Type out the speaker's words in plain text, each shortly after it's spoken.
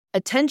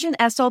Attention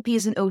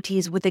SLPs and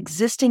OTs with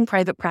existing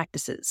private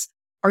practices.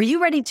 Are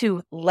you ready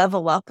to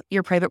level up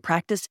your private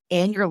practice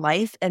and your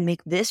life and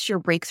make this your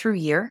breakthrough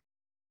year?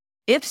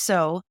 If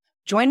so,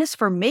 join us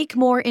for Make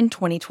More in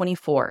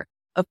 2024,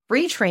 a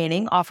free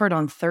training offered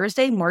on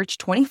Thursday, March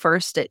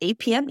 21st at 8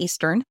 p.m.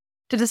 Eastern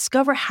to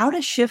discover how to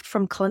shift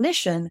from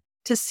clinician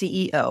to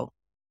CEO.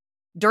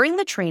 During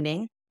the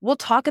training, we'll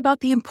talk about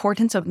the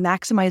importance of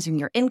maximizing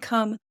your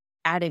income,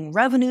 adding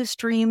revenue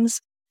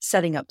streams,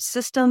 setting up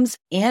systems,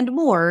 and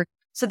more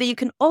so that you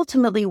can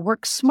ultimately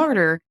work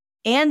smarter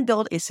and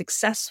build a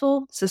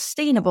successful,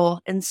 sustainable,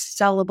 and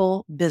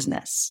sellable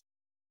business.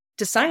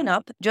 To sign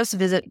up, just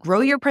visit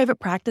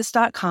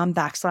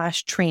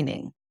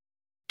growyourprivatepractice.com/training.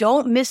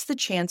 Don't miss the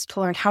chance to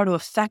learn how to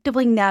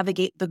effectively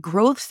navigate the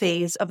growth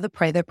phase of the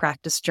private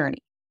practice journey.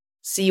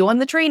 See you on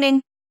the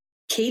training.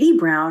 Katie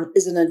Brown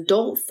is an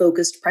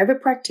adult-focused private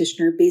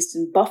practitioner based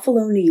in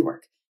Buffalo, New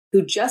York,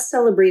 who just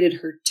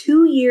celebrated her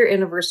 2-year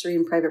anniversary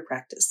in private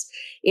practice.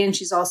 And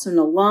she's also an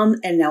alum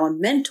and now a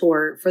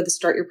mentor for the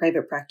Start Your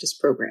Private Practice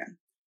program.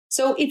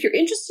 So if you're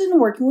interested in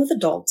working with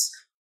adults,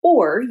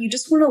 or you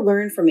just want to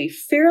learn from a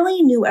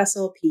fairly new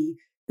SLP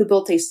who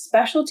built a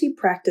specialty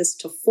practice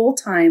to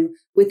full-time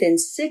within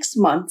 6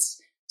 months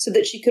so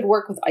that she could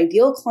work with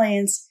ideal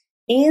clients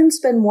and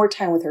spend more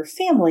time with her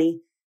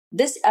family,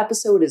 this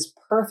episode is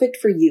perfect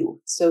for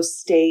you. So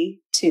stay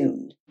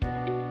tuned.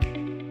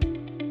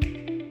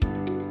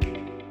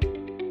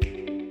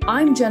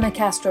 I'm Jenna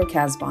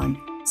Castro-Casbon,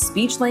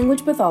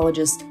 speech-language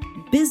pathologist,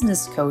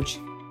 business coach,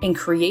 and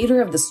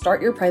creator of the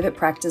Start Your Private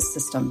Practice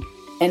system.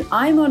 And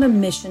I'm on a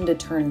mission to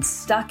turn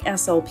stuck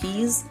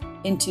SLPs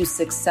into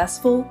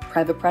successful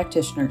private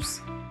practitioners.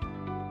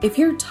 If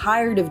you're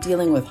tired of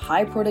dealing with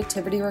high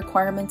productivity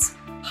requirements,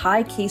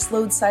 high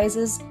caseload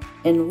sizes,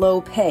 and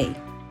low pay,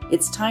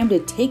 it's time to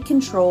take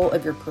control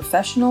of your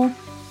professional,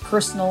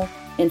 personal,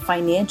 and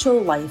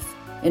financial life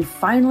and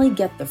finally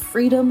get the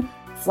freedom,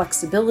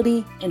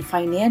 flexibility, and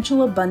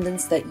financial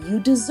abundance that you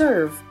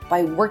deserve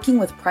by working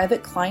with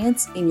private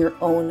clients in your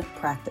own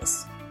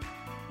practice.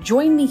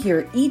 Join me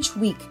here each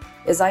week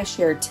as I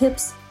share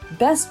tips,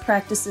 best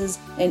practices,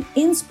 and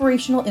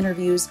inspirational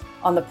interviews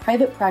on the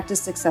Private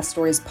Practice Success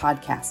Stories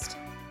podcast.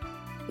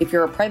 If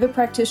you're a private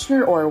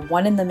practitioner or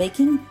one in the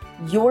making,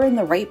 you're in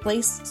the right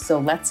place, so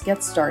let's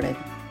get started.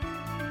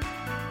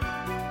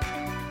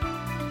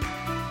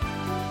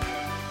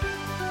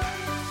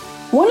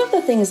 One of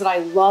the things that I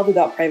love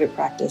about private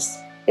practice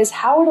is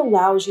how it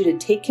allows you to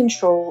take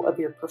control of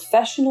your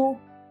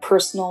professional,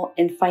 personal,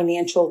 and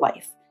financial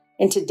life.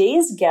 And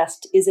today's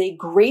guest is a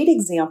great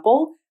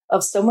example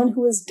of someone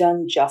who has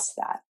done just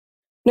that.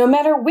 No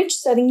matter which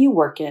setting you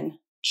work in,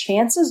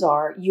 chances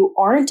are you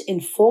aren't in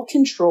full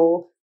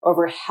control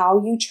over how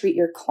you treat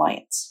your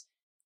clients.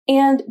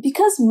 And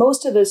because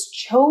most of us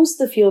chose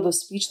the field of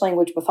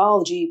speech-language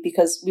pathology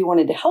because we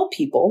wanted to help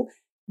people,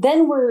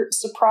 then we're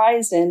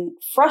surprised and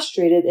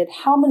frustrated at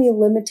how many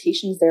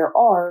limitations there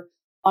are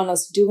on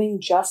us doing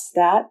just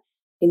that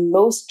in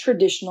most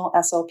traditional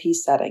SLP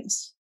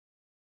settings.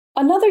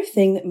 Another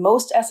thing that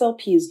most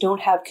SLPs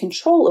don't have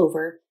control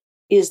over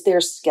is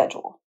their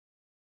schedule.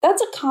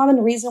 That's a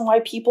common reason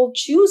why people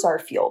choose our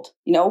field,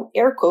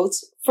 air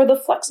quotes, for the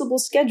flexible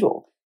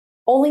schedule,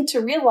 only to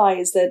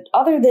realize that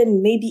other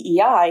than maybe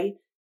EI,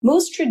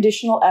 most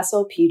traditional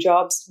SLP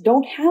jobs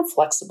don't have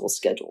flexible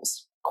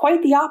schedules.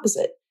 Quite the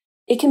opposite.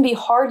 It can be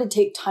hard to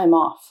take time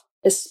off,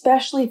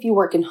 especially if you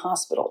work in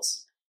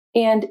hospitals.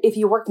 And if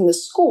you work in the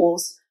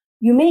schools,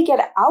 you may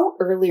get out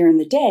earlier in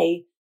the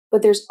day,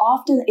 but there's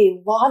often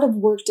a lot of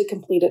work to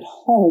complete at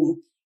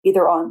home,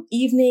 either on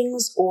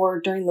evenings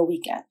or during the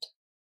weekend.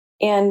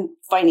 And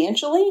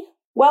financially,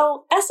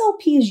 well,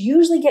 SLPs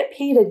usually get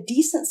paid a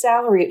decent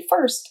salary at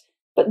first,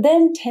 but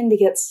then tend to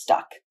get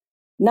stuck.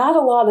 Not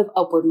a lot of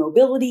upward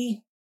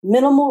mobility,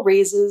 minimal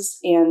raises,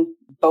 and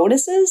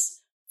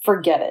bonuses?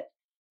 Forget it.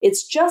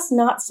 It's just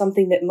not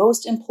something that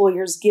most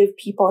employers give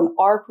people in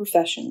our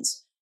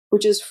professions,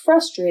 which is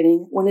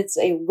frustrating when it's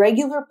a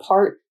regular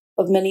part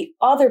of many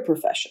other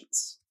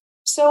professions.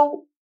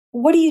 So,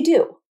 what do you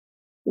do?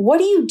 What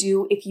do you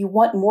do if you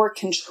want more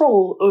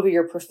control over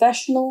your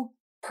professional,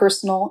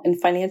 personal,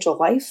 and financial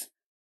life?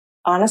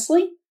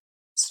 Honestly,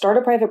 start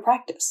a private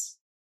practice.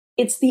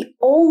 It's the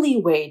only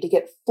way to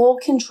get full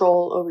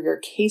control over your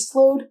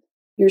caseload,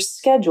 your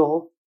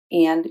schedule,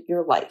 and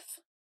your life.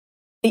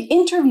 The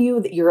interview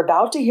that you're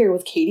about to hear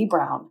with Katie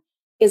Brown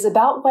is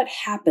about what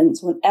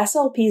happens when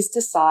SLPs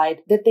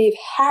decide that they've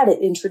had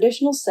it in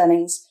traditional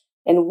settings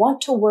and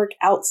want to work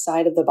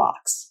outside of the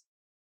box.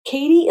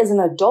 Katie is an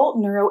adult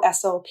neuro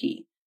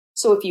SLP,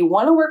 so if you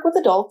want to work with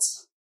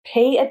adults,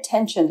 pay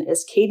attention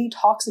as Katie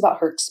talks about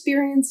her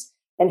experience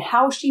and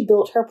how she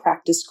built her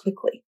practice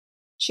quickly.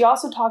 She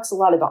also talks a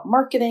lot about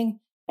marketing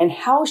and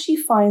how she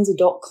finds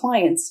adult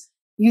clients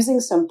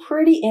using some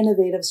pretty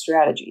innovative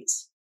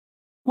strategies.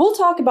 We'll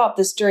talk about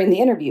this during the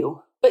interview,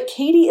 but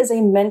Katie is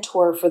a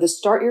mentor for the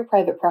Start Your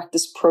Private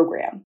Practice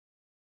program.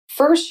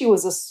 First, she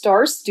was a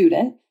star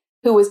student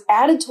who was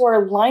added to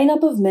our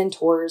lineup of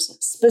mentors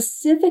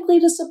specifically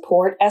to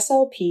support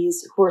SLPs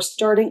who are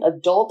starting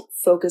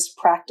adult-focused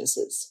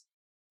practices.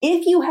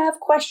 If you have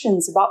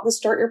questions about the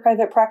Start Your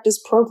Private Practice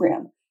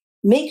program,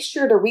 make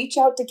sure to reach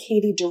out to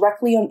Katie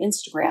directly on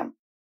Instagram.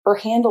 Her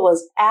handle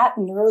is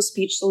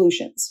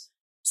 @NeuroSpeechSolutions.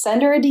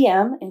 Send her a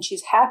DM and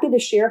she's happy to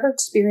share her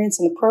experience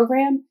in the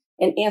program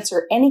and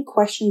answer any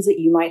questions that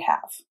you might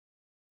have.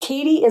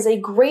 Katie is a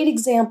great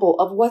example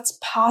of what's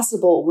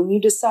possible when you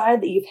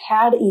decide that you've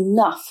had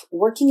enough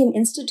working in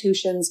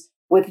institutions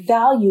with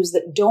values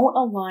that don't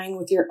align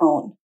with your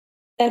own.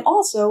 And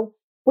also,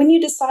 when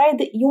you decide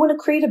that you want to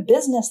create a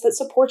business that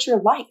supports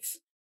your life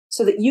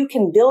so that you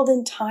can build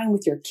in time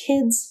with your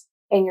kids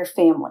and your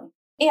family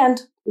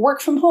and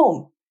work from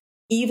home,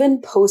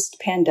 even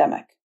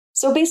post-pandemic.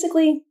 So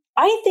basically,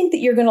 I think that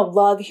you're going to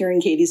love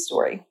hearing Katie's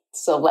story.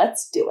 So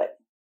let's do it.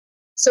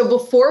 So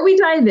before we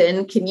dive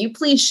in, can you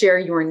please share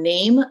your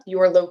name,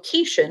 your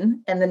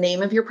location, and the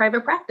name of your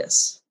private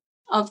practice?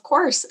 Of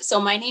course. So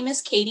my name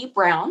is Katie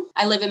Brown.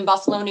 I live in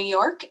Buffalo, New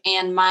York,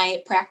 and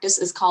my practice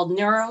is called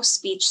Neuro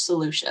Speech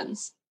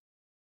Solutions.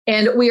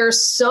 And we are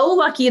so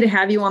lucky to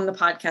have you on the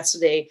podcast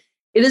today.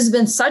 It has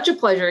been such a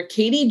pleasure.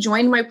 Katie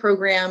joined my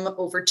program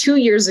over 2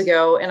 years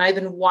ago, and I've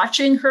been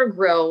watching her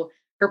grow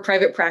her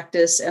private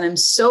practice. And I'm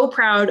so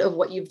proud of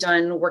what you've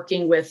done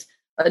working with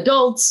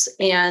adults,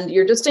 and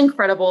you're just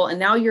incredible. And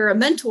now you're a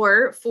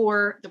mentor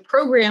for the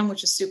program,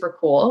 which is super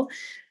cool.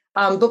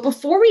 But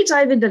before we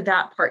dive into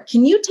that part,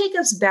 can you take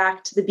us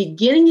back to the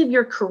beginning of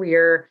your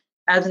career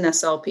as an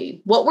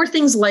SLP? What were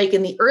things like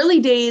in the early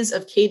days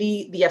of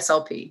Katie, the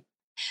SLP?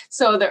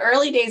 So the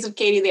early days of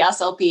Katie, the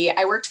SLP,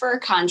 I worked for a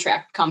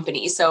contract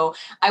company. So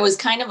I was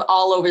kind of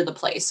all over the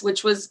place,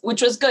 which was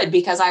good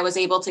because I was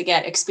able to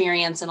get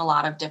experience in a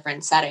lot of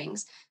different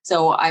settings.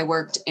 So I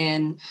worked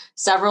in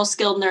several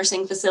skilled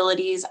nursing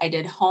facilities. I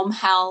did home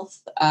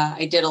health.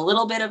 I did a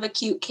little bit of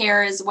acute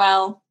care as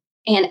well,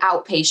 and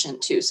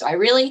outpatient too. So I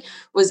really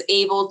was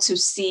able to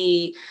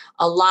see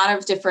a lot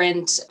of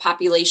different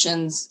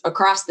populations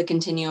across the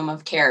continuum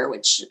of care,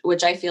 which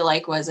I feel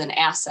like was an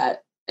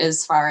asset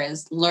as far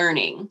as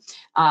learning,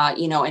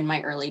 in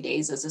my early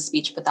days as a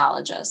speech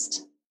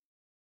pathologist.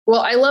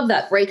 Well, I love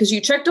that, right? Because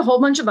you checked a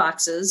whole bunch of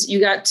boxes. You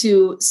got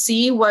to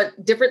see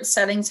what different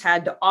settings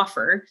had to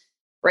offer,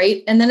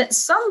 right? And then at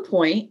some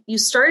point, you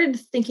started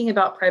thinking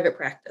about private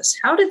practice.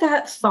 How did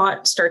that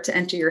thought start to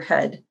enter your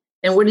head?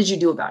 And what did you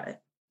do about it?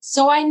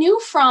 So I knew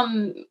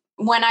from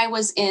when I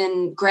was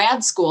in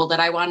grad school that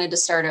I wanted to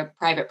start a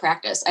private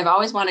practice. I've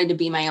always wanted to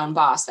be my own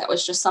boss. That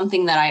was just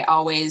something that I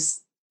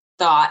always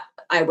thought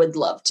I would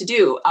love to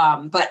do.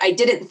 But I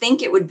didn't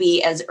think it would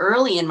be as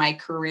early in my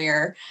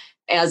career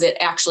as it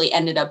actually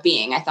ended up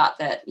being. I thought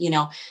that,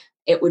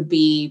 it would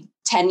be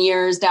 10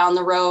 years down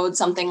the road,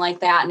 something like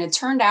that. And it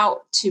turned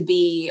out to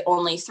be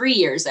only 3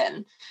 years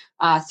in.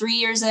 3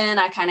 years in,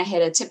 I kind of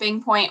hit a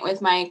tipping point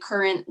with my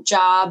current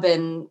job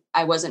and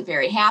I wasn't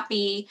very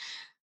happy.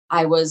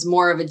 I was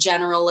more of a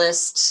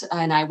generalist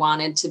and I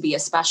wanted to be a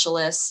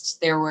specialist.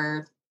 There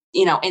were,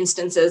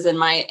 instances in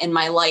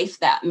my life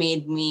that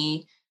made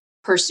me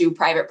pursue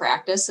private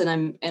practice.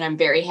 And I'm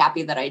very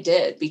happy that I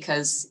did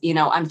because,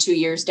 I'm 2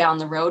 years down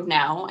the road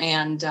now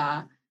and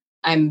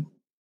I'm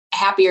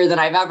happier than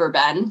I've ever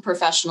been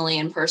professionally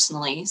and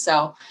personally.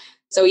 So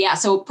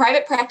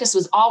private practice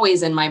was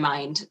always in my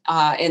mind.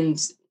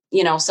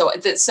 So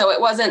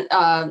it wasn't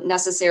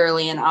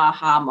necessarily an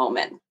aha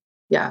moment.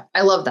 Yeah,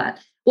 I love that.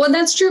 Well, and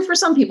that's true for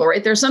some people,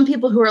 right? There's some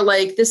people who are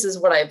like, this is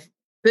what I've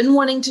been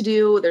wanting to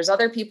do. There's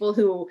other people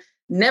who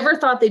never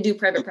thought they'd do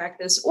private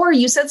practice. Or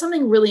you said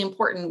something really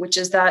important, which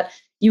is that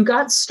you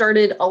got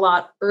started a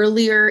lot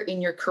earlier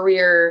in your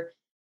career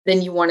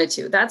than you wanted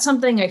to. That's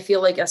something I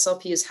feel like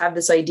SLPs have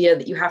this idea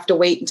that you have to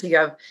wait until you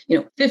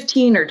have,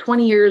 15 or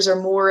 20 years or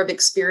more of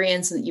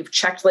experience and that you've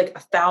checked like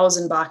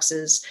 1,000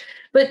 boxes.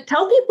 But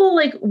tell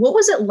people, what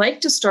was it like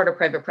to start a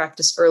private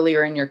practice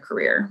earlier in your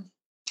career?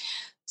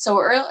 So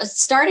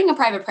starting a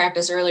private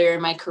practice earlier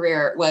in my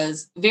career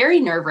was very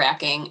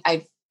nerve-wracking.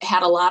 I've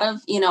had a lot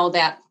of,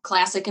 that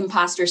classic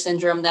imposter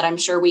syndrome that I'm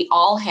sure we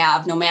all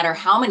have, no matter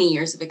how many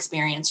years of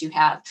experience you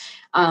have.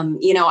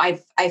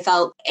 I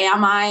felt,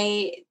 I'm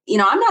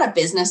not a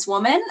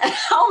businesswoman.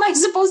 How am I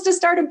supposed to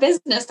start a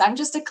business? I'm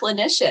just a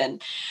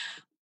clinician.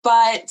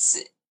 But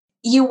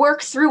you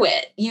work through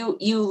it.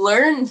 You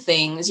learn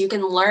things. You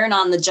can learn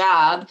on the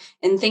job,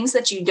 and things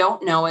that you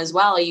don't know as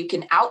well, you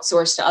can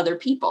outsource to other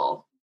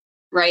people.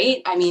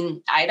 Right. I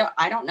mean, I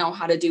don't know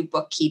how to do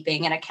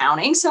bookkeeping and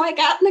accounting. So I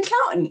got an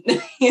accountant,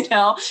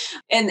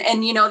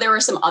 and there were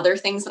some other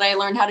things that I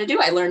learned how to do.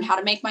 I learned how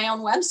to make my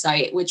own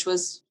website, which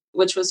was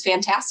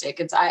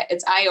fantastic. It's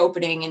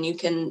eye-opening, and you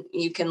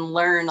can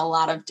learn a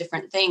lot of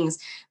different things.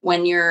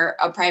 When you're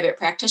a private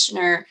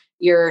practitioner,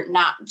 you're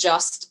not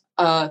just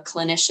a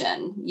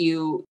clinician.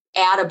 You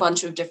add a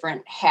bunch of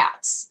different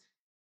hats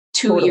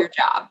to your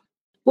job.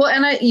 Well,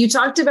 and you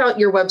talked about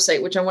your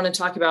website, which I want to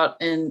talk about.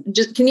 And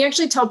just, can you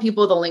actually tell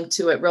people the link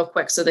to it real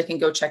quick so they can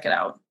go check it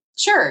out?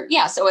 Sure.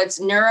 Yeah. So it's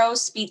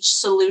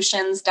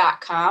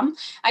neurospeechsolutions.com.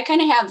 I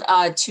kind of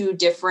have two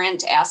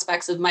different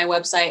aspects of my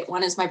website.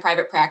 One is my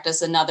private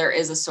practice. Another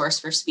is a source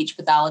for speech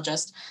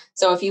pathologists.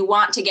 So if you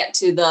want to get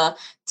to the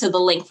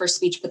link for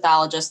speech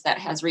pathologists that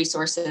has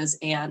resources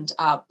and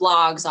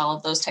blogs, all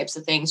of those types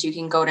of things, you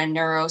can go to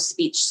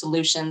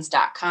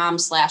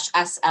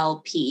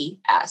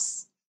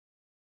neurospeechsolutions.com/SLPS.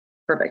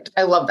 Perfect.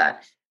 I love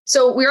that.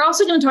 So we're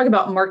also going to talk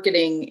about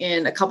marketing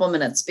in a couple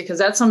minutes, because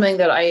that's something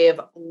that I have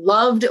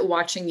loved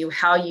watching you,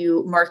 how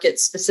you market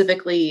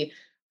specifically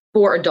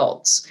for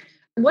adults.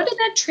 What did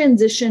that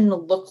transition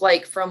look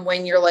like from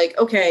when you're like,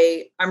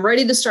 okay, I'm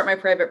ready to start my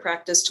private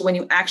practice, to when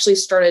you actually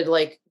started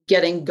like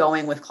getting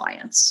going with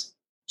clients?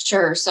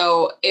 Sure.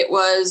 So it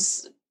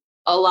was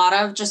a lot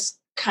of just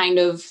kind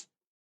of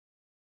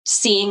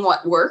seeing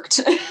what worked.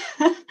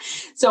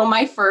 So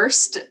my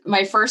first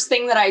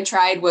thing that I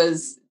tried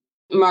was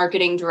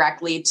marketing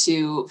directly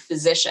to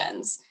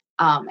physicians.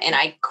 And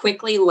I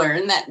quickly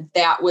learned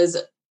that was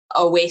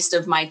a waste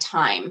of my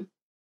time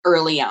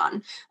early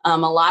on. A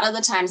lot of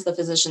the times the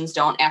physicians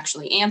don't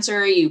actually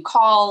answer. You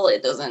call,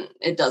 it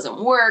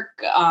doesn't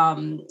work.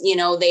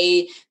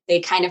 They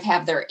kind of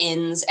have their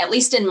ins, at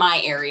least in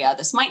my area.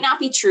 This might not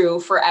be true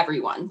for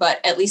everyone,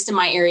 but at least in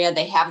my area,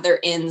 they have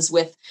their ins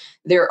within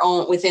their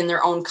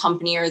own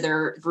company or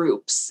their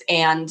groups,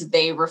 and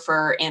they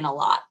refer in a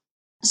lot.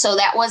 So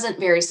that wasn't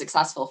very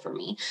successful for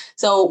me.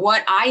 So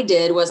what I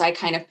did was I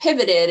kind of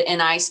pivoted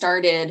and I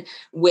started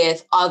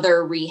with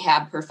other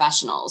rehab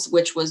professionals,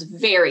 which was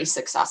very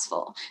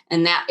successful.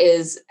 And that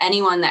is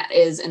anyone that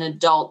is an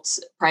adult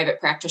private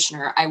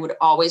practitioner. I would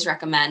always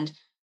recommend,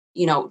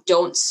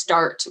 don't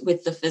start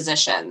with the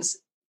physicians.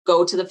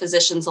 Go to the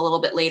physicians a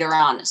little bit later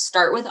on.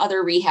 Start with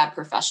other rehab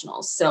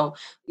professionals. So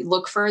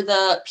look for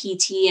the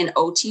PT and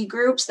OT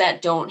groups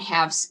that don't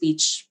have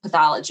speech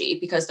pathology,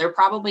 because they're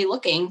probably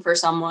looking for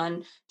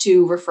someone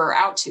to refer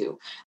out to.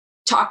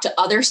 Talk to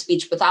other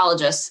speech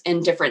pathologists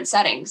in different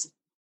settings.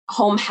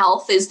 Home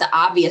health is the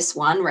obvious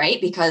one, right?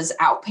 Because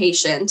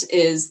outpatient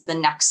is the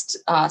next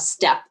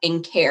step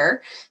in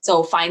care.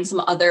 So find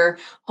some other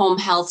home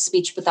health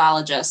speech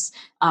pathologists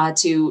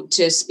to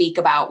speak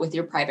about with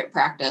your private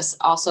practice.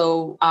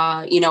 Also,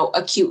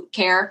 acute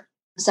care.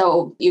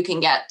 So you can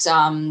get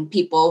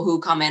people who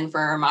come in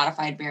for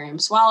modified barium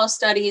swallow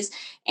studies,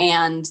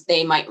 and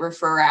they might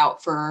refer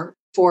out for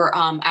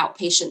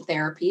outpatient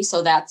therapy.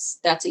 So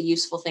that's a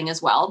useful thing as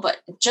well.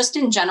 But just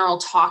in general,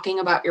 talking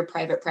about your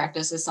private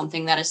practice is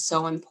something that is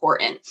so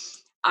important.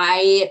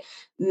 I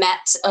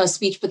met a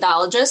speech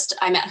pathologist.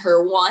 I met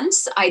her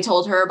once. I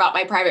told her about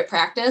my private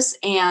practice,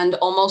 and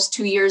almost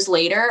 2 years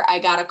later, I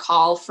got a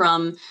call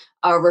from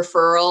a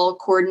referral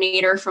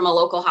coordinator from a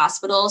local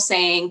hospital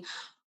saying,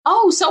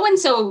 "Oh,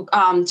 so-and-so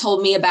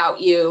told me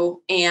about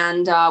you,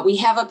 and we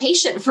have a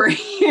patient for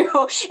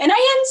you." And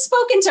I hadn't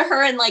spoken to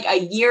her in like a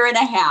year and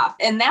a half.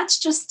 And that's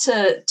just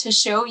to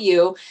show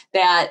you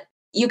that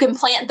you can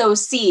plant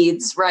those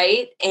seeds,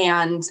 right?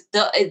 And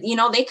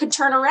they could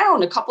turn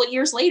around a couple of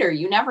years later.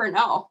 You never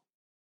know.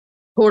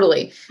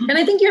 Totally. And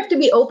I think you have to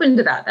be open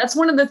to that. That's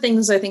one of the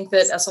things I think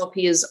that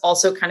SLPs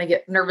also kind of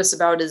get nervous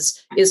about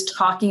is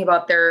talking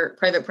about their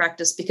private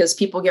practice, because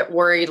people get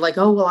worried like,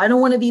 oh, well, I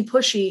don't want to be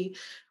pushy,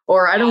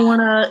 or I don't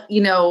want to,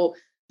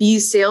 be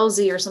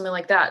salesy or something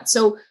like that.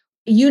 So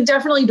you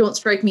definitely don't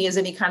strike me as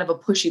any kind of a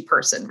pushy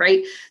person,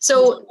 right?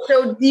 So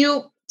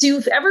do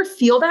you ever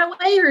feel that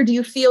way, or do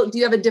you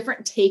have a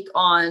different take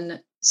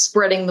on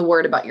spreading the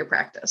word about your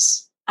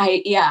practice?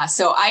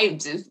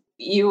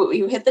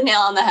 You hit the nail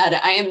on the head.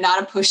 I am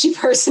not a pushy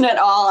person at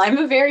all. I'm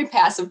a very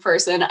passive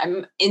person.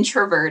 I'm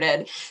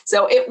introverted.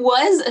 So it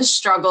was a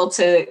struggle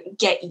to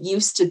get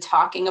used to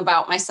talking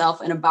about myself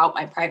and about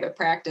my private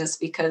practice,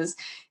 because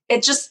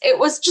it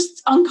was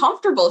just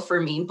uncomfortable for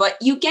me, but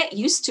you get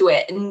used to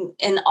it.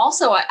 And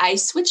also I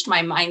switched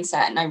my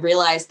mindset, and I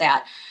realized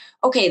that,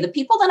 okay, the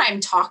people that I'm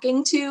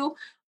talking to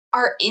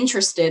are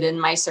interested in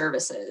my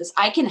services.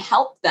 I can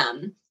help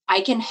them.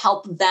 I can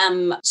help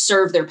them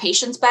serve their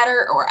patients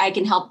better, or I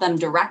can help them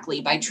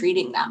directly by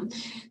treating them.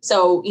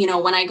 So,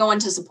 when I go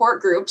into support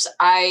groups,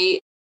 I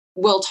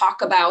will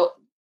talk about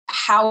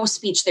how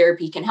speech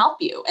therapy can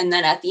help you. And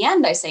then at the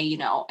end, I say,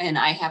 and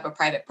I have a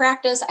private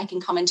practice. I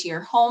can come into your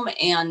home.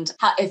 And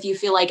if you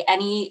feel like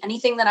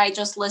anything that I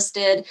just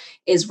listed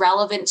is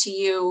relevant to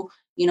you,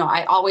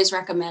 I always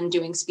recommend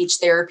doing speech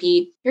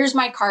therapy. Here's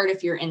my card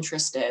if you're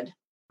interested.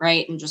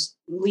 Right. And just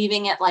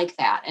leaving it like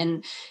that.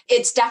 And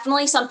it's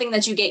definitely something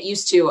that you get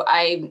used to.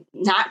 I'm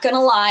not going to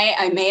lie.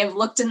 I may have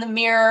looked in the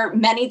mirror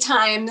many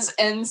times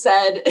and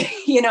said,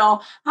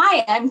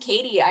 "Hi, I'm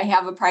Katie. I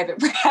have a private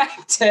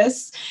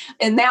practice."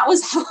 And that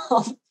was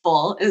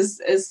helpful, as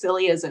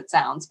silly as it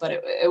sounds, but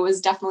it was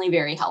definitely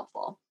very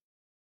helpful.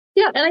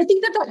 Yeah. And I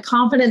think that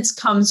confidence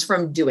comes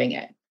from doing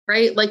it,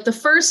 right? Like the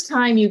first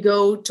time you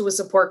go to a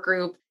support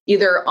group,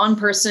 either on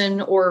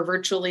person or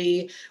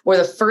virtually, or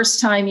the first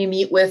time you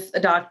meet with a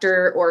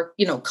doctor, or,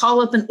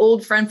 call up an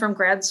old friend from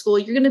grad school,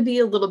 you're going to be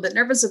a little bit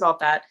nervous about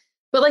that.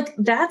 But like,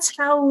 that's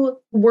how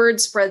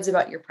word spreads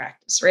about your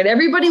practice, right?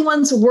 Everybody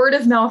wants word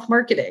of mouth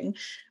marketing.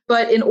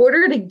 But in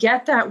order to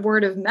get that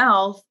word of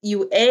mouth,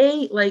 you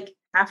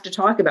have to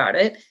talk about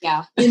it.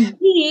 Yeah. And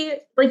B,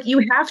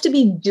 you have to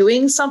be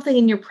doing something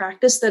in your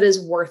practice that is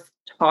worth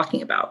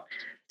talking about.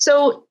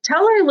 So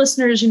tell our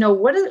listeners,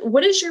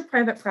 what is your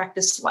private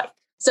practice like?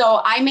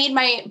 So I made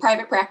my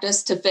private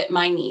practice to fit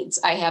my needs.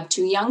 I have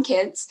 2 young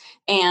kids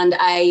and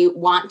I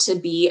want to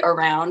be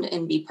around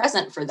and be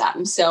present for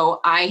them.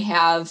 So I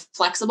have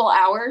flexible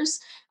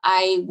hours.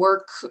 I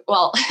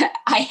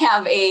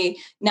have a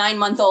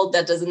 9-month-old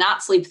that does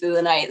not sleep through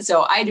the night.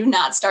 So I do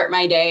not start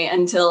my day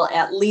until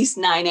at least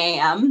 9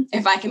 a.m.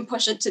 If I can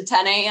push it to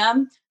 10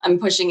 a.m., I'm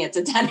pushing it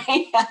to 10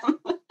 a.m.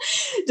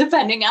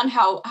 depending on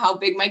how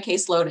big my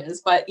caseload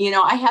is. But,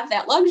 I have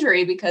that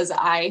luxury because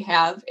I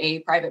have a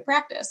private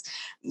practice,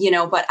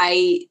 but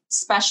I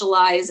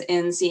specialize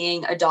in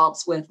seeing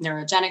adults with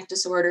neurogenic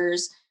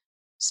disorders,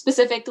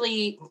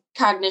 specifically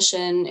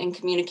cognition and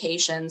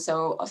communication.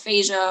 So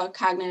aphasia,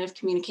 cognitive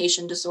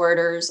communication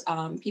disorders,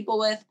 people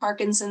with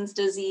Parkinson's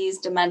disease,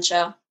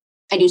 dementia.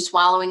 I do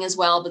swallowing as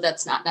well, but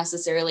that's not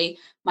necessarily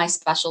my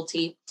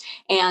specialty.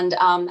 And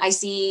I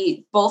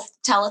see both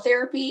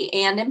teletherapy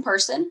and in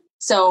person.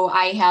 So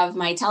I have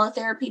my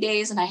teletherapy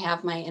days and I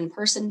have my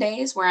in-person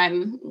days where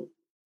I'm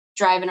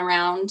driving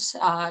around,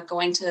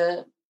 going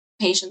to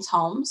patients'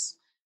 homes.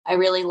 I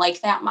really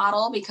like that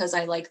model because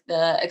I like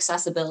the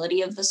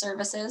accessibility of the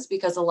services,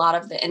 because a lot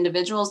of the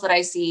individuals that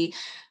I see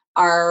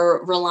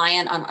are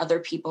reliant on other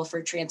people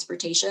for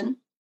transportation.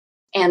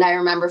 And I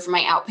remember from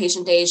my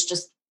outpatient days,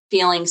 just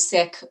feeling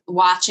sick,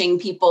 watching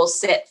people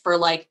sit for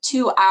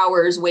 2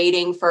 hours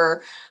waiting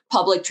for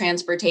public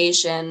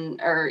transportation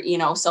or,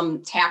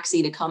 some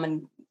taxi to come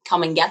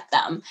and get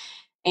them.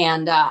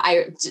 And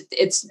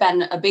it's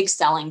been a big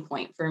selling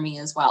point for me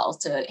as well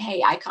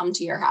hey, I come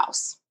to your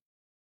house.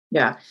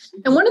 Yeah.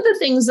 And one of the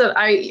things that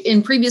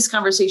in previous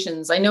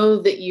conversations, I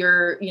know that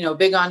you're,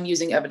 big on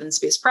using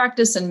evidence-based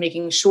practice and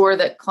making sure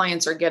that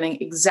clients are getting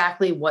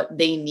exactly what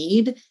they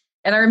need.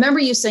 And I remember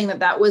you saying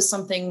that was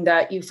something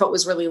that you felt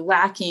was really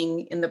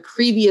lacking in the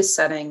previous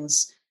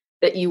settings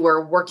that you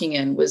were working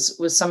in, was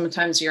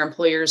sometimes your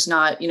employers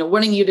not,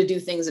 wanting you to do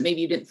things that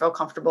maybe you didn't feel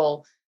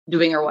comfortable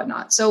doing or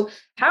whatnot. So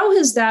how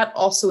has that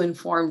also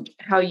informed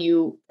how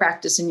you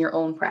practice in your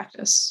own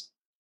practice?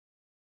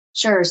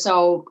 Sure.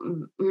 So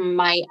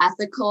my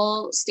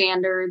ethical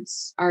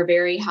standards are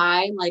very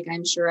high, like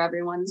I'm sure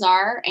everyone's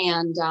are.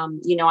 And,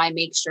 I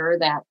make sure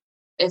that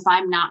if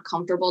I'm not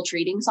comfortable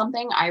treating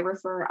something, I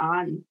refer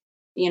on.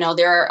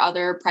 There are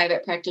other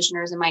private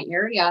practitioners in my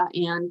area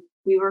and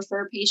we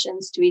refer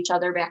patients to each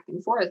other back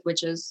and forth,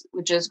 which is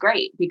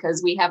great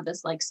because we have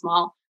this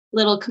small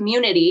little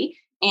community.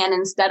 And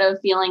instead of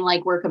feeling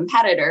like we're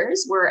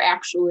competitors, we're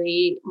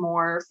actually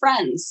more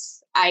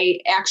friends. I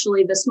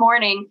actually this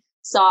morning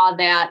saw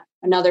that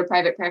another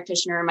private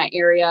practitioner in my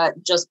area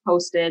just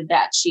posted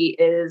that she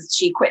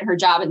quit her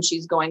job and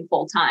she's going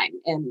full time.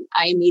 And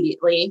I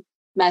immediately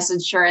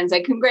messaged her and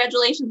said,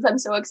 congratulations, I'm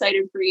so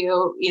excited for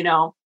you.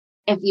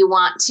 If you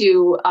want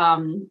to,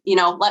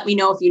 let me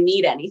know if you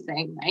need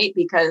anything, right?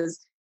 Because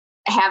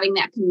having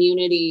that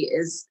community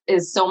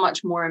is so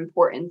much more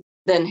important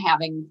than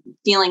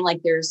feeling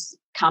like there's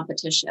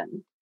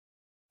competition.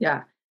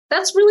 Yeah,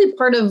 that's really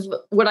part of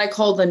what I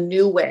call the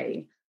new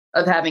way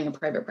of having a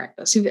private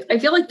practice. I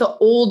feel like the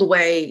old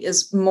way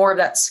is more of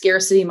that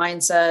scarcity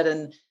mindset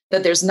and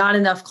that there's not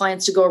enough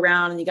clients to go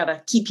around and you got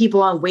to keep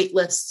people on wait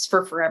lists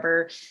for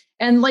forever.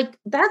 And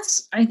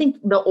that's, I think,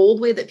 the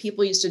old way that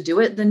people used to do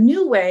it. The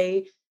new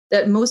way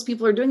that most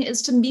people are doing it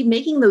is to be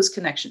making those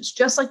connections.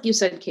 Just like you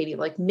said, Katie,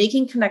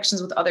 making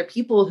connections with other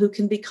people who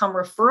can become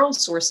referral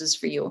sources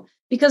for you,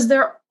 because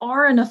there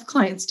are enough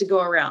clients to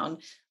go around.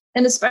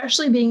 And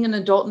especially being an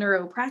adult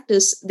neuro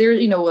practice, there,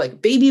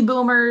 baby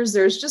boomers,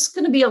 there's just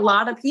going to be a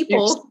lot of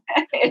people.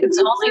 It's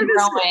only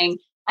growing.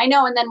 I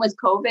know. And then with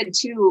COVID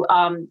too,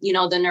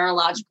 the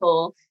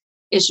neurological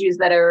issues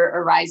that are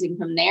arising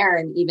from there,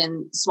 and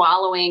even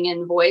swallowing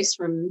and voice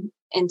from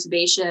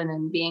intubation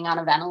and being on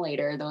a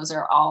ventilator, those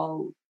are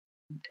all,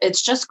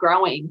 it's just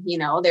growing.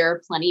 There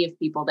are plenty of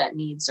people that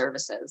need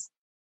services.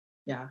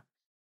 Yeah.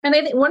 And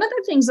I think one of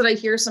the things that I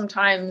hear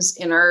sometimes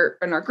in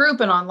our group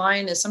and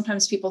online is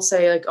sometimes people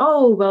say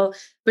oh, well,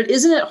 but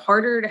isn't it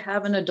harder to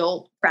have an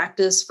adult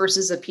practice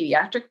versus a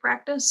pediatric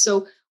practice?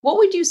 So what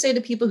would you say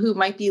to people who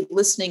might be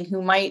listening,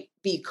 who might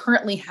be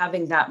currently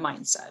having that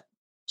mindset?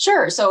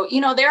 Sure. So,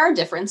 there are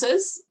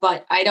differences,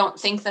 but I don't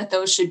think that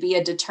those should be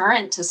a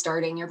deterrent to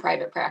starting your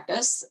private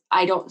practice.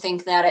 I don't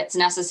think that it's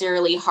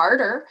necessarily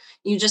harder.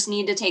 You just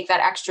need to take that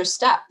extra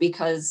step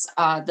because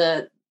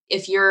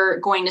if you're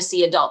going to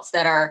see adults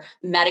that are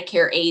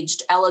Medicare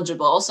aged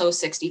eligible, so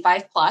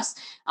 65 plus,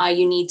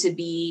 you need to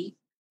be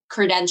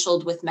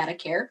credentialed with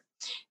Medicare.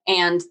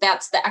 And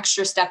that's the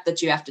extra step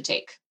that you have to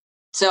take.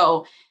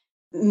 So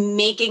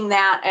making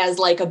that as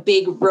a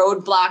big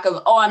roadblock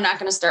of, I'm not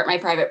going to start my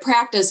private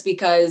practice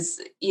because,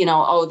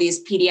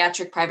 these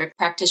pediatric private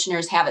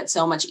practitioners have it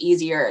so much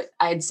easier.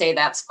 I'd say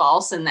that's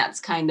false. And that's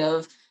kind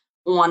of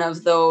one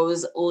of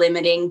those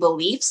limiting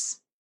beliefs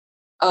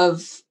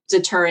of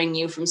deterring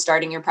you from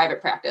starting your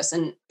private practice.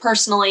 And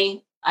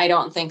personally, I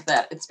don't think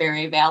that it's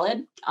very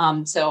valid.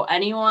 So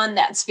anyone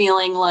that's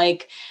feeling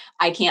like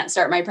I can't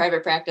start my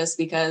private practice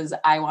because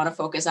I want to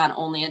focus on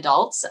only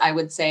adults, I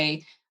would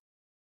say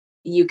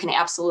you can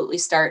absolutely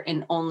start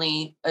an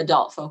only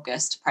adult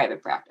focused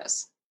private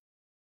practice.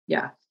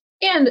 Yeah.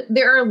 And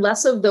there are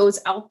less of those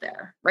out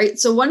there, right?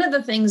 So one of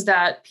the things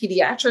that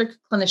pediatric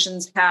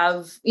clinicians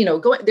have,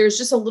 there's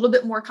just a little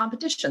bit more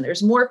competition.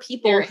 There's more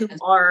people who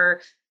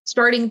are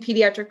starting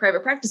pediatric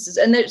private practices,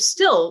 and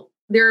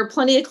there are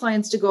plenty of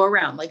clients to go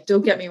around. Like,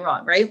 don't get me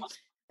wrong, right?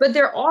 But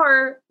there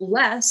are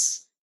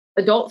less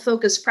adult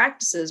focused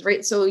practices,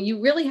 right? So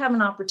you really have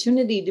an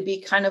opportunity to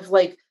be kind of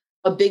like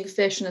a big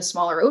fish in a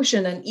smaller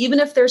ocean. And even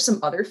if there's some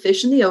other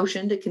fish in the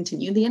ocean, to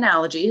continue the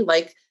analogy,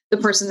 like the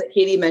person that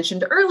Katie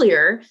mentioned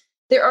earlier,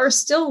 there are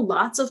still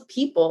lots of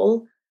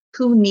people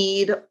who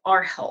need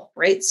our help,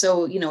 right?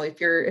 So, if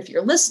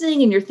you're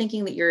listening and you're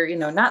thinking that you're,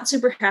 not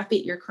super happy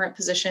at your current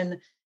position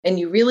and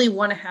you really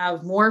want to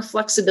have more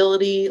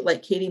flexibility,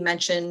 like Katie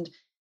mentioned,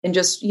 and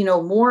just,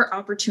 more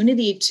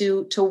opportunity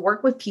to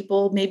work with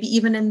people, maybe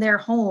even in their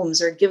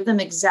homes, or give them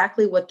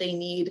exactly what they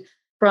need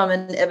from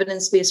an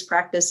evidence-based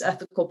practice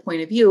ethical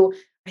point of view,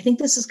 I think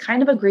this is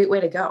kind of a great way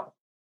to go.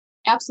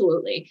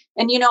 Absolutely.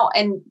 And,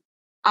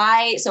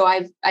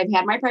 I've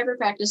had my private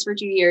practice for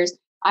 2 years.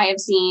 I have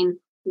seen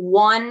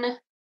one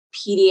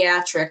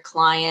pediatric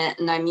client,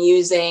 and I'm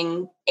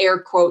using air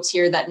quotes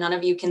here that none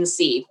of you can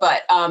see,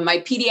 but my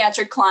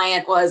pediatric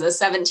client was a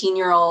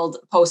 17-year-old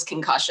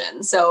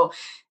post-concussion. So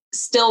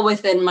still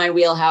within my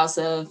wheelhouse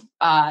of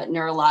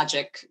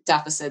neurologic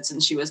deficits,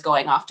 and she was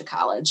going off to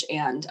college,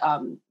 and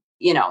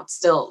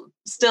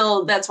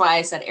still that's why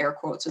I said air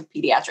quotes with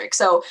pediatric.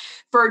 So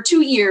for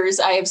 2 years,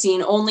 I have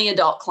seen only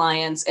adult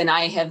clients, and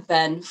I have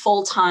been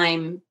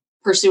full-time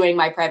pursuing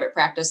my private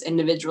practice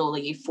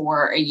individually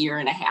for a year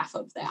and a half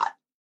of that.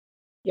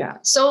 Yeah.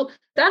 So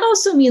that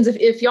also means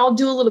if y'all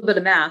do a little bit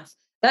of math,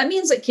 that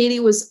means that Katie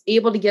was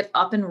able to get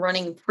up and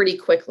running pretty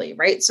quickly,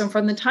 right? So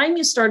from the time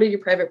you started your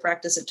private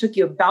practice, it took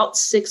you about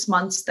 6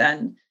 months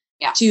then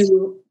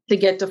to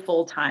get to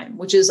full time,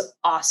 which is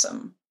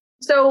awesome.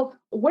 So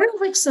what are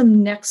like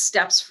some next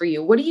steps for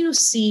you? What do you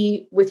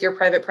see with your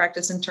private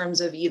practice in terms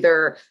of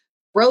either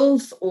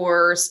growth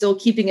or still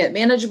keeping it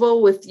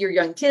manageable with your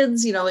young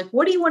kids?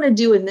 What do you want to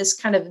do in this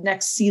kind of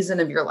next season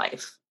of your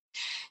life?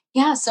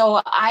 Yeah,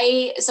 so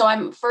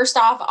I'm first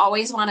off,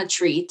 always want to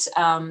treat.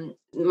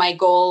 My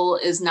goal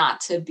is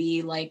not to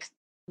be like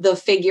the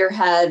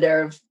figurehead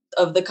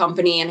of the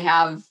company and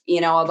have,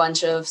 a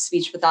bunch of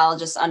speech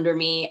pathologists under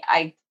me.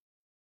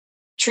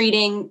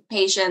 Treating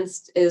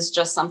patients is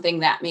just something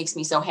that makes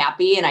me so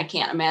happy. And I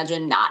can't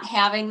imagine not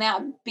having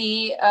that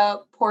be a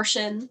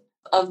portion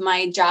of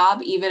my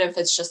job, even if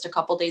it's just a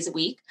couple days a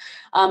week.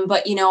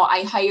 But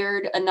I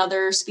hired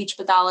another speech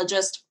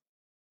pathologist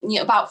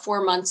about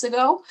 4 months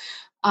ago.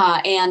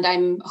 And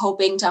I'm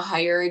hoping to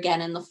hire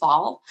again in the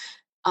fall.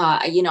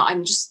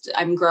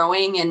 I'm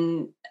growing,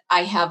 and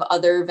I have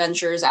other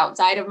ventures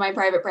outside of my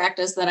private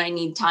practice that I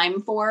need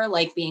time for,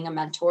 like being a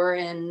mentor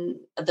in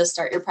the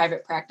Start Your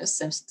Private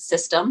Practice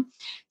system.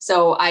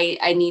 So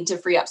I need to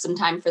free up some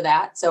time for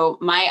that. So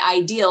my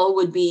ideal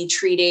would be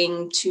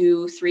treating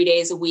 2-3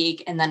 days a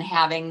week, and then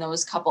having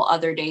those couple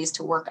other days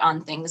to work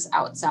on things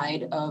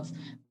outside of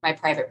my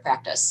private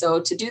practice.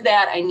 So to do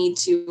that, I need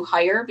to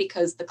hire,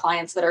 because the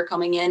clients that are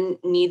coming in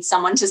need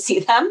someone to see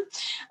them.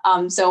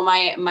 So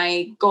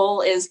my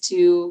goal is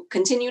to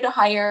continue to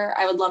hire.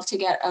 I would love to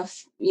get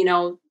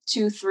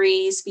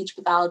 2-3 speech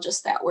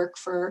pathologists that work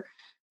for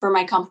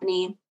my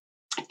company,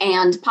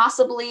 and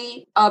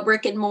possibly a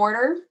brick and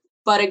mortar.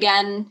 But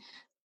again,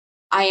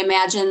 I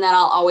imagine that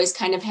I'll always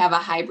kind of have a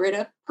hybrid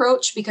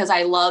approach, because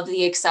I love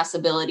the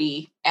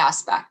accessibility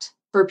aspect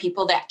for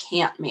people that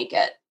can't make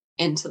it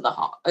into the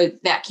home,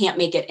 that can't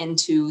make it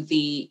into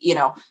the,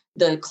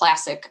 the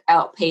classic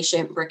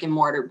outpatient brick and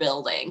mortar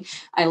building.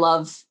 I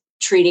love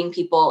treating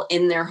people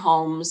in their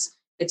homes.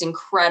 It's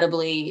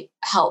incredibly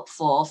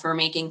helpful for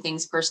making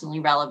things personally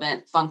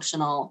relevant,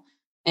 functional,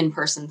 and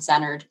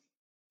person-centered,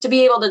 to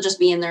be able to just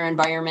be in their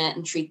environment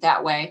and treat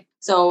that way.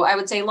 So I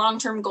would say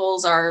long-term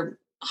goals are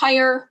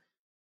hire,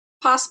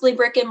 possibly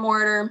brick and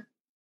mortar,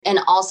 and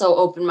also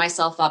open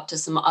myself up to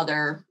some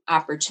other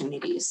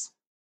opportunities.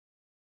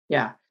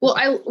 Yeah.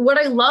 Well, what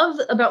I love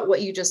about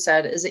what you just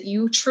said is that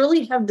you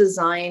truly have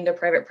designed a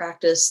private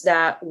practice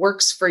that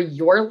works for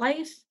your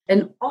life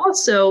and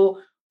also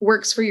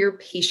works for your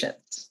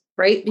patients,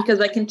 right?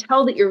 Because I can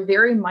tell that you're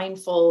very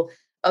mindful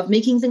of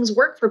making things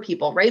work for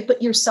people, right?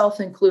 But yourself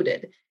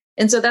included.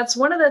 And so that's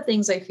one of the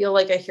things I feel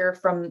like I hear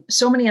from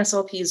so many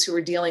SLPs who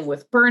are dealing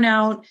with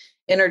burnout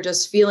and are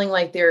just feeling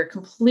like they're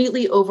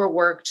completely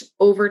overworked,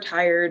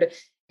 overtired,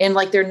 and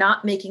like they're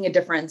not making a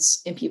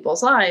difference in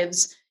people's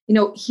lives.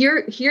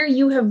 Here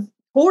you have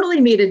totally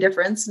made a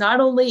difference,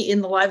 not only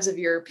in the lives of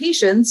your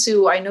patients,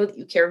 who I know that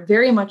you care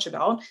very much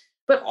about,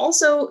 but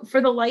also for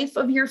the life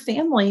of your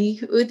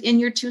family and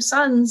your two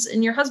sons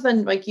and your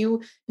husband. Like,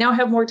 you now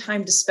have more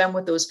time to spend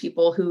with those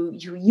people who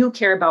you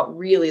care about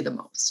really the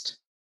most.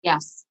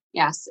 Yes.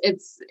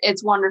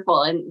 It's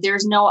wonderful. And there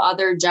is no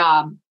other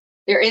job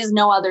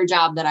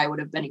that I would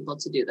have been able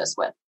to do this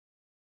with.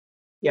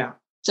 Yeah.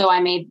 So I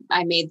made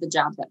the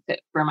job that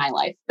fit for my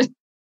life.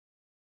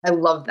 I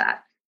love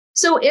that.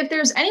 So if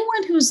there's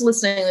anyone who's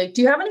listening, like,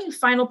 do you have any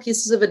final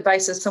pieces of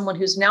advice as someone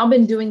who's now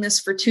been doing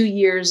this for 2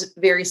 years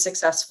very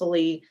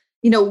successfully?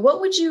 What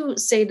would you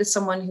say to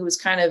someone who is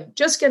kind of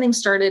just getting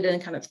started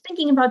and kind of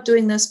thinking about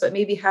doing this, but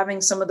maybe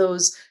having some of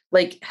those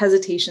like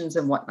hesitations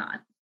and whatnot?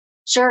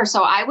 Sure.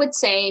 So I would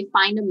say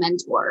find a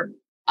mentor.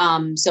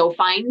 So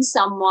find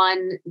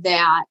someone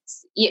that,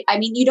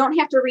 you don't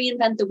have to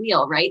reinvent the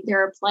wheel, right?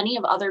 There are plenty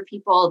of other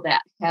people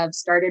that have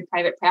started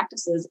private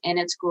practices, and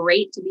it's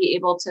great to be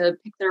able to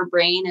pick their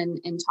brain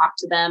and talk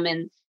to them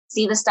and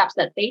see the steps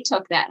that they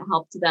took that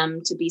helped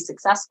them to be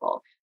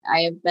successful.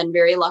 I have been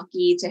very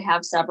lucky to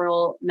have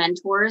several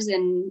mentors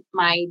in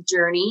my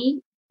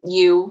journey,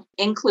 you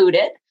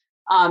included.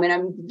 And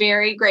I'm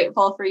very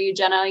grateful for you,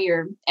 Jenna.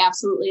 You're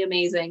absolutely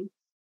amazing.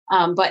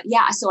 But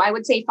yeah, so I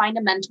would say find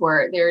a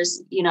mentor.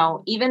 There's,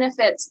 even if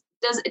it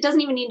doesn't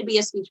even need to be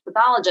a speech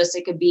pathologist.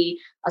 It could be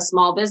a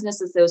small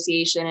business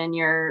association in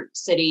your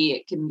city.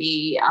 It can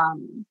be,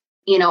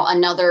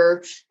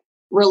 another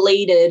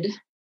related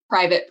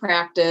private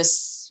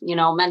practice,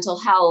 mental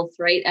health,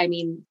 right? I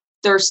mean,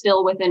 they're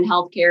still within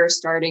healthcare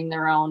starting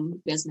their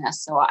own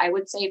business. So I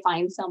would say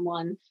find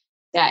someone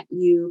that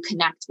you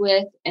connect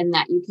with and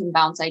that you can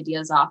bounce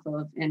ideas off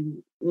of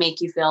and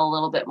make you feel a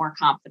little bit more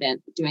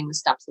confident doing the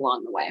steps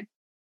along the way.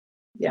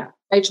 Yeah,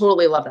 I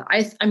totally love that.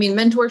 I mean,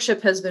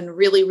 mentorship has been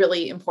really,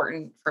 really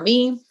important for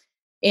me.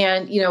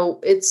 And,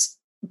 it's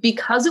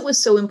because it was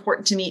so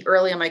important to me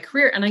early in my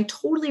career. And I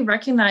totally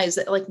recognize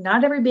that, like,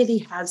 not everybody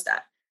has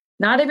that.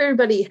 Not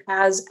everybody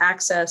has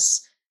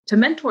access to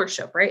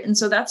mentorship, right? And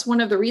so that's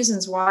one of the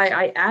reasons why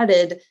I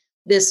added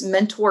this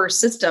mentor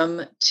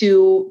system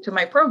to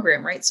my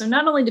program, right? So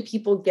not only do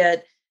people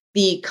get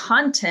the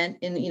content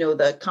in,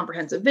 the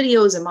comprehensive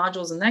videos and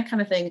modules and that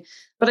kind of thing,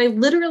 but I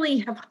literally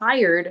have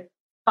hired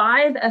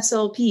 5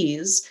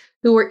 SLPs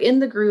who are in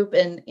the group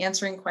and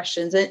answering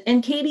questions.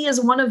 And Katie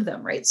is one of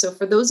them, right? So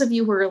for those of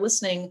you who are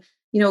listening,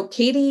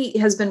 Katie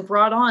has been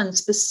brought on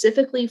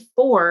specifically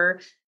for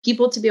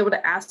people to be able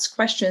to ask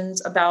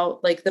questions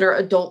about, like, that are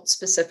adult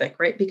specific,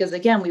 right? Because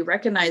again, we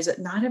recognize that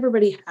not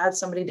everybody has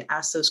somebody to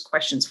ask those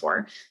questions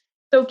for.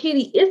 So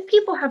Katie, if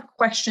people have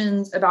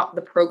questions about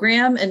the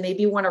program and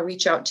maybe want to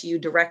reach out to you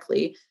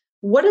directly,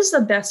 what is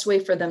the best way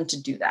for them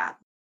to do that?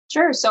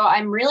 Sure. So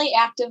I'm really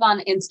active on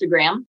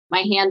Instagram.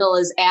 My handle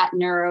is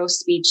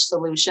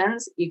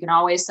 @NeuroSpeechSolutions. You can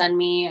always send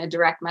me a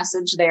direct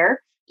message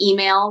there.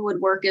 Email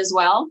would work as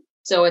well.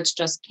 So it's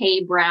just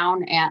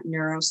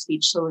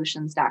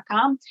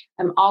kbrown@neurospeechsolutions.com.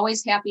 I'm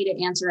always happy to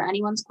answer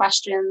anyone's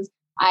questions.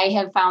 I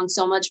have found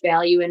so much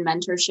value in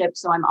mentorship,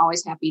 so I'm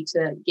always happy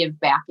to give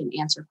back and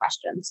answer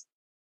questions.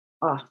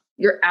 Oh,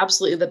 you're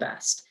absolutely the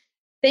best.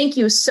 Thank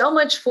you so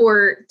much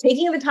for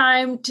taking the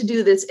time to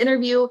do this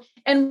interview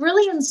and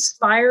really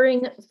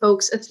inspiring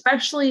folks,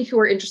 especially who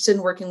are interested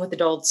in working with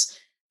adults,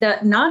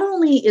 that not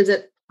only is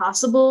it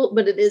possible,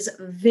 but it is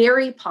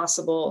very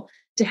possible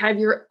to have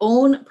your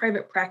own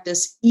private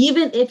practice,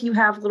 even if you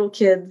have little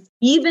kids,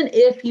 even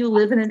if you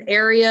live in an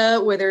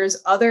area where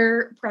there's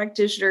other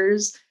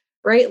practitioners,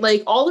 right?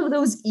 Like, all of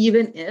those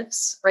even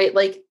ifs, right?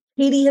 Like,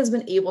 Katie has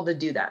been able to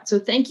do that. So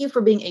thank you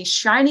for being a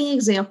shining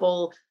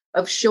example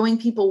of showing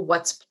people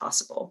what's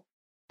possible.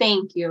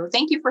 Thank you.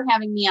 Thank you for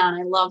having me on.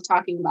 I love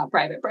talking about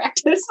private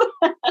practice.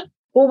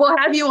 Well, we'll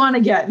have you on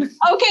again.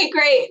 Okay,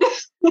 great.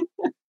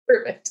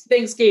 Perfect.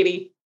 Thanks,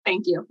 Katie.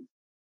 Thank you.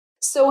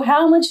 So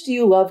how much do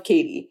you love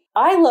Katie?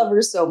 I love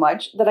her so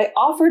much that I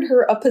offered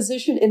her a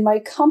position in my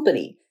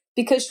company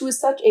because she was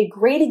such a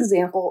great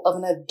example of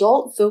an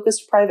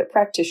adult-focused private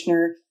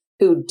practitioner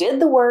who did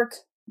the work,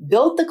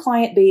 built the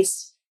client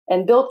base,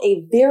 and built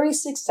a very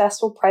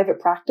successful private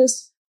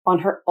practice on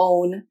her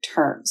own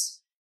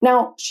terms.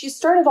 Now, she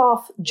started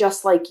off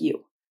just like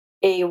you,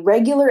 a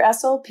regular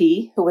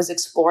SLP who was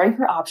exploring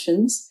her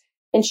options,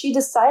 and she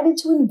decided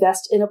to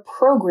invest in a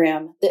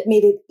program that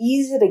made it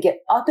easy to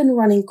get up and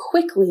running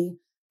quickly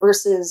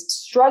versus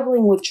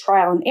struggling with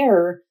trial and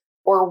error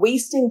or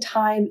wasting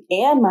time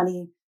and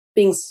money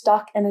being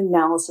stuck in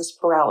analysis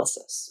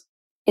paralysis.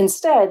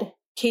 Instead,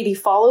 Katie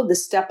followed the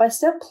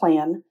step-by-step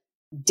plan,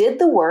 did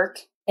the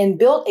work, and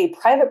built a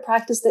private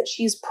practice that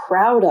she's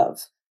proud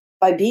of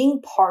by being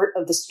part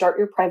of the Start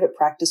Your Private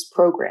Practice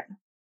program.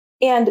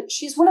 And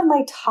she's one of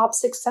my top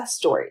success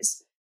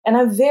stories. And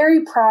I'm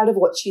very proud of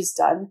what she's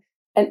done.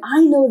 And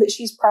I know that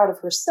she's proud of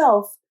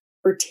herself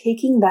for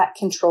taking that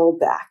control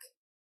back.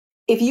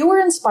 If you were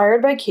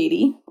inspired by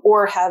Katie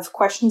or have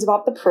questions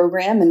about the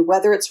program and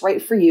whether it's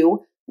right for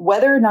you,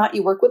 whether or not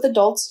you work with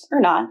adults or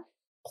not,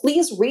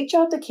 please reach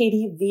out to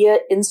Katie via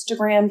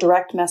Instagram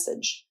direct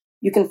message.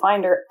 You can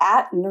find her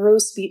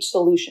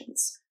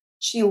 @NeuroSpeechSolutions.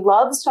 She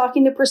loves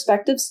talking to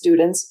prospective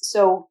students,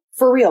 so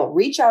for real,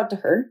 reach out to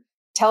her.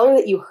 Tell her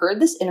that you heard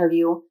this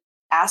interview,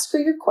 ask her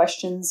your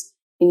questions,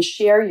 and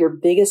share your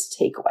biggest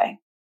takeaway.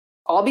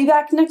 I'll be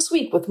back next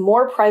week with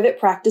more private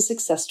practice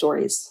success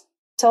stories.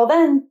 Till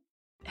then,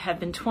 have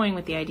been toying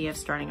with the idea of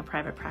starting a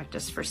private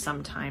practice for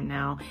some time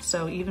now.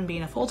 So even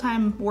being a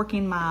full-time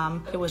working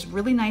mom, it was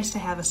really nice to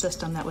have a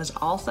system that was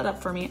all set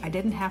up for me. I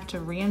didn't have to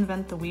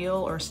reinvent the wheel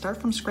or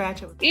start from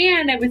scratch.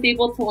 And I was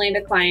able to land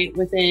a client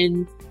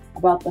within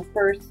about the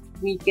first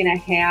week and a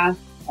half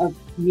of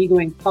me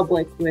going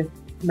public with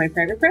my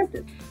private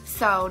practice.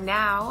 So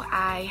now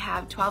I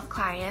have 12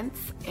 clients.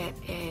 It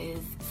is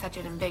such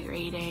an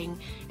invigorating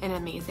and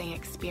amazing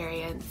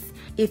experience.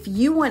 if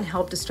you want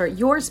help to start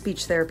your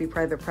speech therapy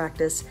private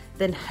practice,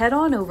 then head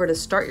on over to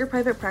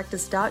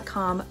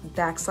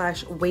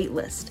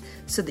startyourprivatepractice.com/waitlist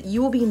so that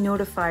you will be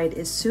notified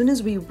as soon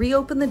as we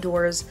reopen the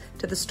doors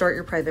to the Start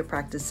Your Private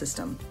Practice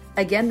system.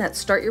 Again,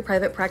 that's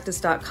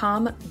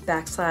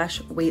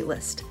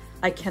startyourprivatepractice.com/waitlist.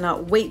 I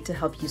cannot wait to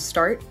help you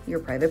start your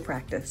private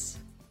practice.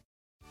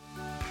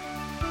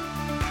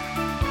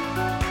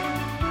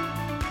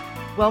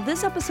 Well,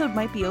 this episode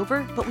might be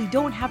over, but we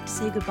don't have to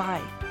say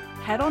goodbye.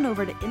 Head on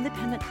over to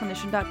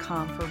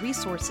independentclinician.com for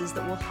resources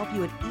that will help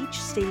you at each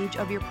stage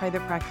of your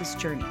private practice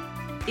journey.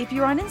 If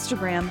you're on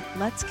Instagram,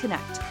 let's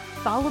connect.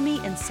 Follow me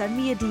and send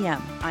me a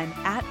DM. I'm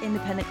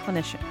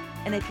 @independentclinician.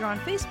 And if you're on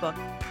Facebook,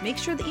 make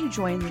sure that you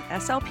join the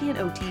SLP and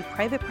OT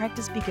Private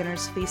Practice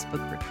Beginners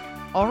Facebook group.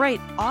 All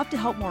right, off to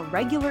help more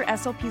regular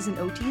SLPs and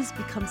OTs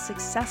become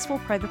successful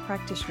private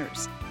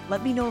practitioners.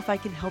 Let me know if I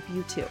can help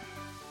you too.